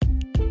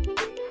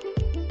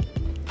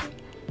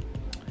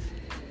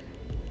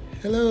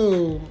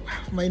Hello,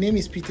 my name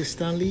is Peter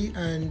Stanley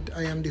and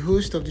I am the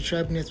host of the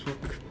Tribe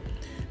Network.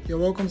 You're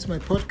welcome to my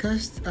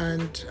podcast,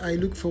 and I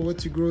look forward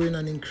to growing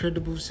an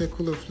incredible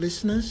circle of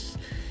listeners,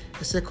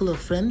 a circle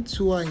of friends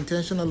who are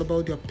intentional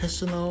about their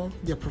personal,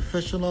 their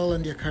professional,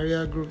 and their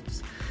career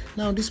growth.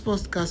 Now, this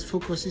podcast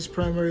focuses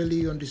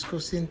primarily on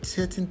discussing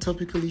certain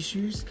topical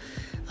issues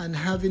and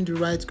having the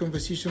right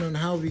conversation on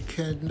how we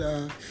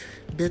can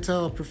better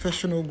our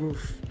professional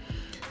growth.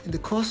 In the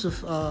course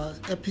of our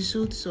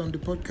episodes on the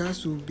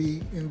podcast, we'll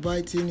be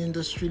inviting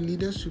industry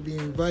leaders, we'll be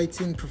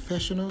inviting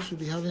professionals,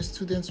 we'll be having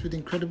students with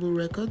incredible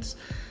records,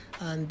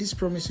 and this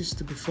promises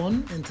to be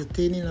fun,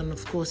 entertaining, and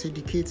of course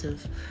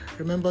educative.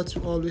 Remember to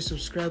always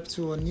subscribe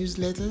to our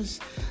newsletters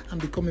and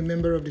become a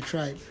member of the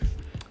tribe.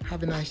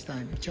 Have a nice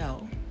time.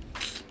 Ciao.